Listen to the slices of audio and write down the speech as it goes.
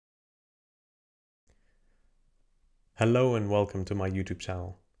Hello and welcome to my YouTube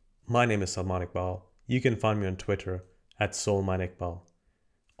channel. My name is Salman Iqbal. You can find me on Twitter at @SolmanIqbal.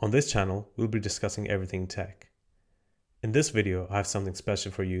 On this channel, we'll be discussing everything tech. In this video, I have something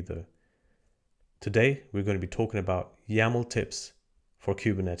special for you though. Today, we're going to be talking about YAML tips for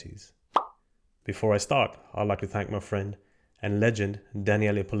Kubernetes. Before I start, I'd like to thank my friend and legend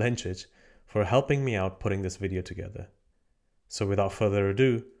Daniele Polencic for helping me out putting this video together. So without further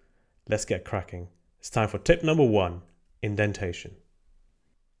ado, let's get cracking. It's time for tip number 1, indentation.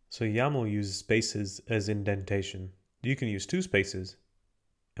 So YAML uses spaces as indentation. You can use 2 spaces.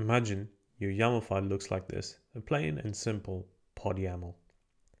 Imagine your YAML file looks like this, a plain and simple pod YAML.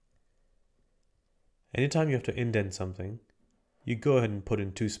 Anytime you have to indent something, you go ahead and put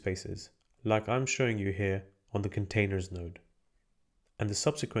in 2 spaces, like I'm showing you here on the containers node. And the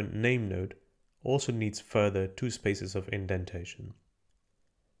subsequent name node also needs further 2 spaces of indentation.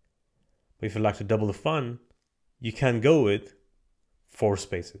 But if you like to double the fun, you can go with 4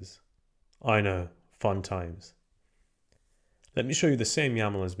 spaces. I know, fun times. Let me show you the same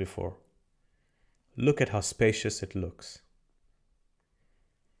YAML as before. Look at how spacious it looks.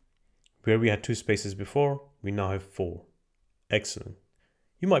 Where we had 2 spaces before, we now have 4. Excellent.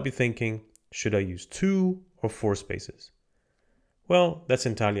 You might be thinking, should I use 2 or 4 spaces? Well, that's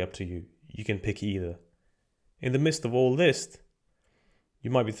entirely up to you. You can pick either. In the midst of all this,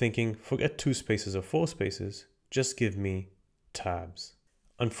 you might be thinking, forget 2 spaces or 4 spaces, just give me tabs.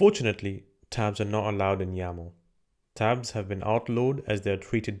 Unfortunately, tabs are not allowed in YAML. Tabs have been outlawed as they are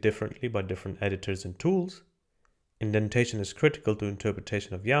treated differently by different editors and tools. Indentation is critical to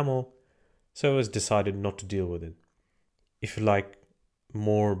interpretation of YAML, so I was decided not to deal with it. If you like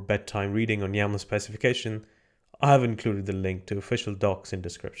more bedtime reading on YAML specification, I have included the link to official docs in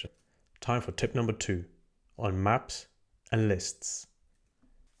description. Time for tip number 2 on maps and lists.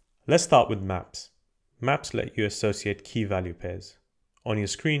 Let's start with maps. Maps let you associate key value pairs. On your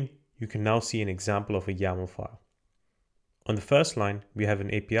screen, you can now see an example of a YAML file. On the first line, we have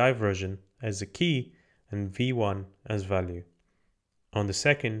an API version as the key and v1 as value. On the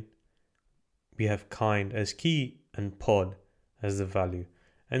second, we have kind as key and pod as the value,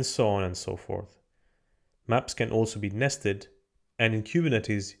 and so on and so forth. Maps can also be nested, and in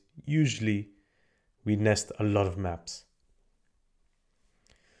Kubernetes, usually we nest a lot of maps.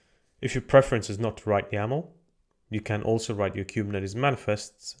 If your preference is not to write YAML, you can also write your Kubernetes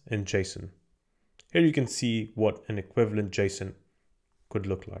manifests in JSON. Here you can see what an equivalent JSON could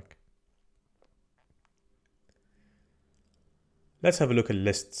look like. Let's have a look at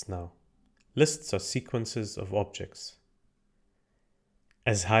lists now. Lists are sequences of objects.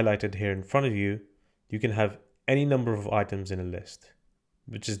 As highlighted here in front of you, you can have any number of items in a list,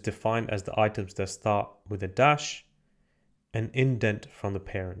 which is defined as the items that start with a dash and indent from the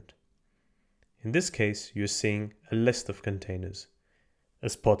parent. In this case, you're seeing a list of containers.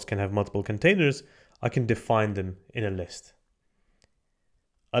 As pods can have multiple containers, I can define them in a list.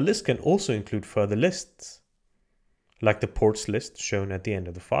 A list can also include further lists, like the ports list shown at the end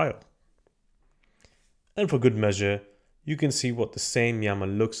of the file. And for good measure, you can see what the same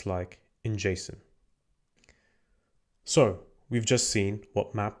YAML looks like in JSON. So, we've just seen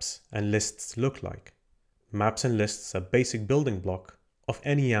what maps and lists look like. Maps and lists are basic building block of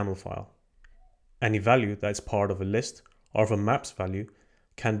any YAML file. Any value that's part of a list or of a maps value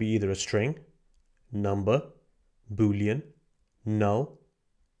can be either a string, number, boolean, null,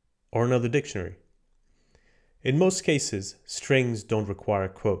 or another dictionary. In most cases, strings don't require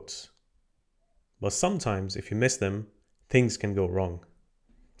quotes. But sometimes, if you miss them, things can go wrong.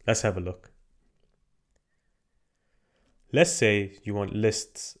 Let's have a look. Let's say you want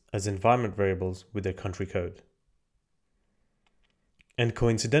lists as environment variables with their country code. And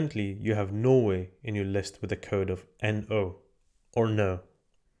coincidentally, you have Norway in your list with a code of NO or no.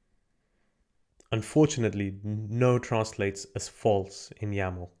 Unfortunately, no translates as false in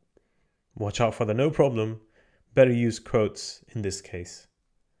YAML. Watch out for the no problem. Better use quotes in this case.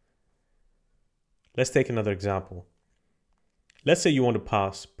 Let's take another example. Let's say you want to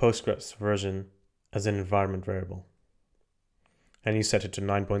pass Postgres version as an environment variable. And you set it to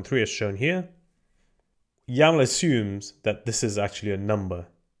 9.3 as shown here. YAML assumes that this is actually a number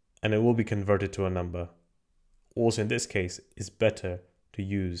and it will be converted to a number. Also in this case, it's better to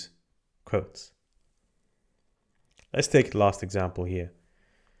use quotes. Let's take the last example here.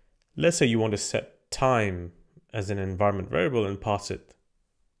 Let's say you want to set time as an environment variable and pass it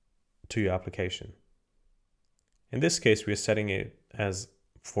to your application. In this case, we're setting it as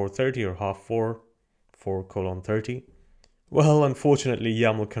 4:30 or half 4, 4:30. Well, unfortunately,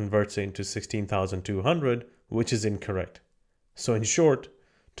 YAML converts it into 16,200, which is incorrect. So in short,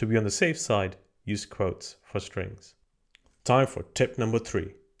 to be on the safe side, use quotes for strings. Time for tip number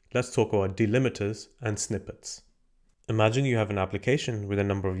 3. Let's talk about delimiters and snippets. Imagine you have an application with a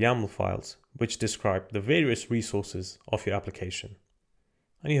number of YAML files which describe the various resources of your application.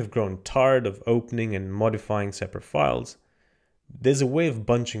 And you have grown tired of opening and modifying separate files. There's a way of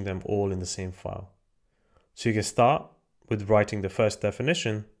bunching them all in the same file. So you can start with writing the first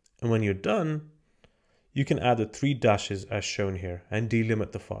definition, and when you're done, you can add the 3 dashes as shown here and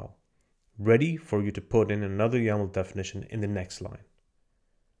delimit the file, ready for you to put in another YAML definition in the next line.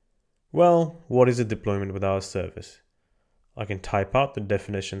 Well, what is a deployment without a service? I can type out the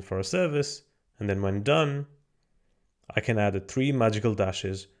definition for a service, and then when done, I can add the 3 magical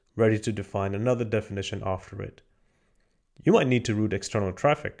dashes ready to define another definition after it. You might need to route external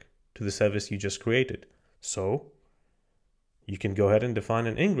traffic to the service you just created, so you can go ahead and define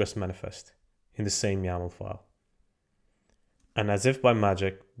an ingress manifest in the same YAML file. And as if by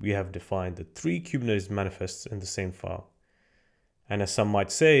magic, we have defined the 3 Kubernetes manifests in the same file. And as some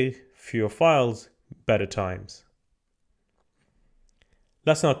might say, fewer files, better times.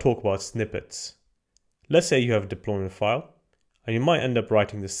 Let's now talk about snippets. Let's say you have a deployment file, and you might end up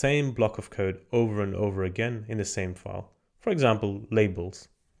writing the same block of code over and over again in the same file. For example, labels.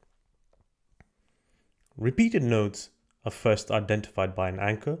 Repeated nodes are first identified by an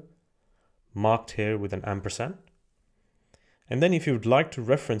anchor, marked here with an ampersand. And then if you would like to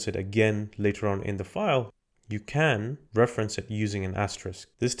reference it again later on in the file, you can reference it using an asterisk.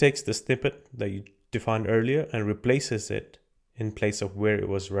 This takes the snippet that you defined earlier and replaces it in place of where it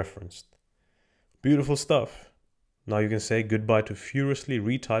was referenced. Beautiful stuff. Now you can say goodbye to furiously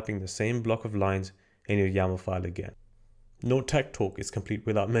retyping the same block of lines in your YAML file again. No tech talk is complete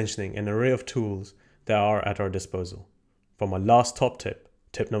without mentioning an array of tools that are at our disposal. For my last top tip,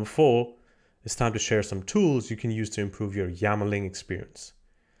 tip number 4, it's time to share some tools you can use to improve your YAMLing experience.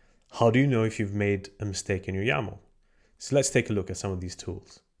 How do you know if you've made a mistake in your YAML? So let's take a look at some of these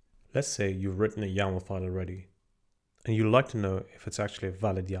tools. Let's say you've written a YAML file already, and you'd like to know if it's actually a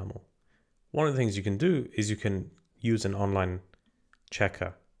valid YAML. One of the things you can do is you can use an online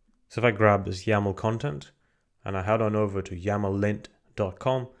checker. So if I grab this YAML content and I head on over to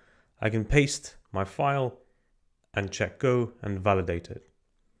yamllint.com, I can paste my file and check go and validate it.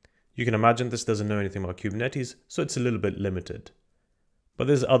 You can imagine this doesn't know anything about Kubernetes, so it's a little bit limited. But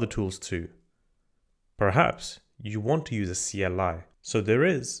there's other tools too. Perhaps you want to use a CLI. So there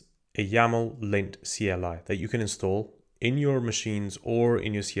is a YAML lint CLI that you can install in your machines or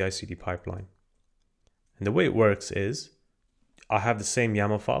in your CI/CD pipeline. And the way it works is, I have the same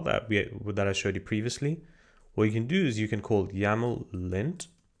YAML file that I showed you previously. What you can do is you can call YAML lint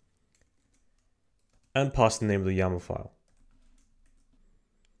and pass the name of the YAML file.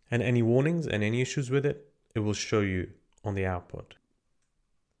 And any warnings and any issues with it, it will show you on the output.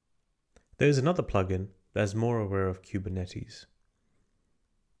 There is another plugin that is more aware of Kubernetes.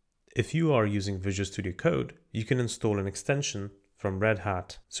 If you are using Visual Studio Code, you can install an extension from Red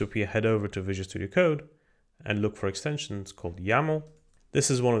Hat. So if you head over to Visual Studio Code and look for extensions called YAML,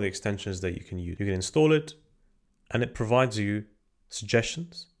 this is one of the extensions that you can use. You can install it, and it provides you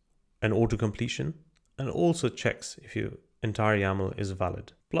suggestions and auto-completion, and also checks if your entire YAML is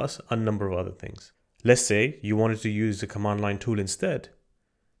valid, plus a number of other things. Let's say you wanted to use the command line tool instead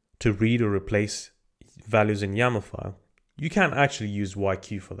to read or replace values in YAML file. You can't actually use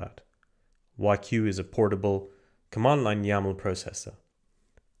YQ for that. YQ is a portable command line YAML processor.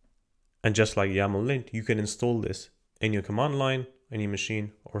 And just like YAML lint, you can install this in your command line, in your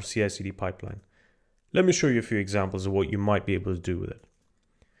machine, or CI/CD pipeline. Let me show you a few examples of what you might be able to do with it.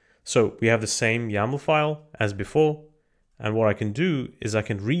 So we have the same YAML file as before, and what I can do is I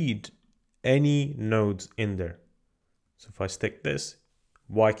can read any nodes in there. So if I stick this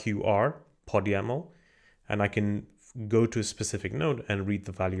YQR pod YAML, and I can go to a specific node and read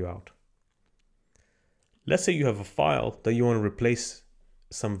the value out. Let's say you have a file that you want to replace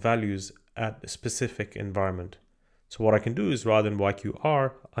some values at a specific environment. So what I can do is, rather than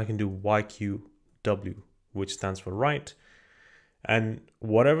YQR, I can do YQW, which stands for write. And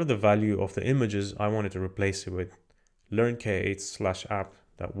whatever the value of the images I wanted to replace it with, learn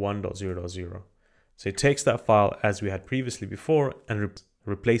k8/app.1.0.0. So it takes that file as we had previously before and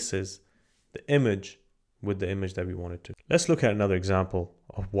replaces the image with the image that we wanted to. Let's look at another example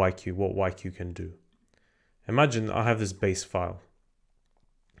of YQ, what YQ can do. Imagine I have this base file.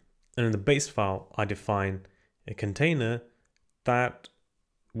 And in the base file, I define a container that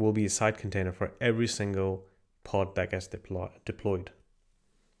will be a side container for every single pod that gets deployed.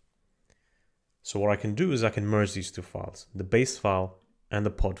 So what I can do is I can merge these two files, the base file and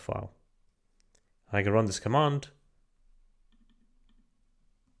the pod file. I can run this command,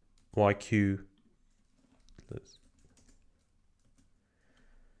 YQ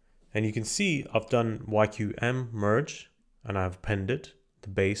And you can see I've done YQM merge and I've appended the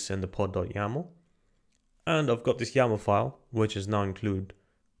base and the pod.yaml. And I've got this YAML file, which is now include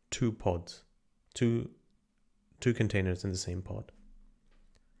two pods, two containers in the same pod.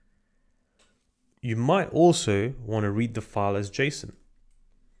 You might also want to read the file as JSON.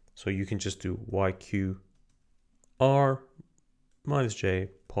 So you can just do YQR-J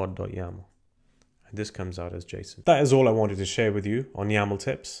pod.yaml. And this comes out as JSON. That is all I wanted to share with you on YAML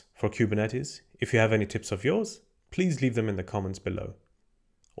tips for Kubernetes. If you have any tips of yours, please leave them in the comments below.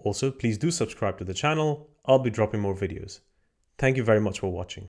 Also, please do subscribe to the channel. I'll be dropping more videos. Thank you very much for watching.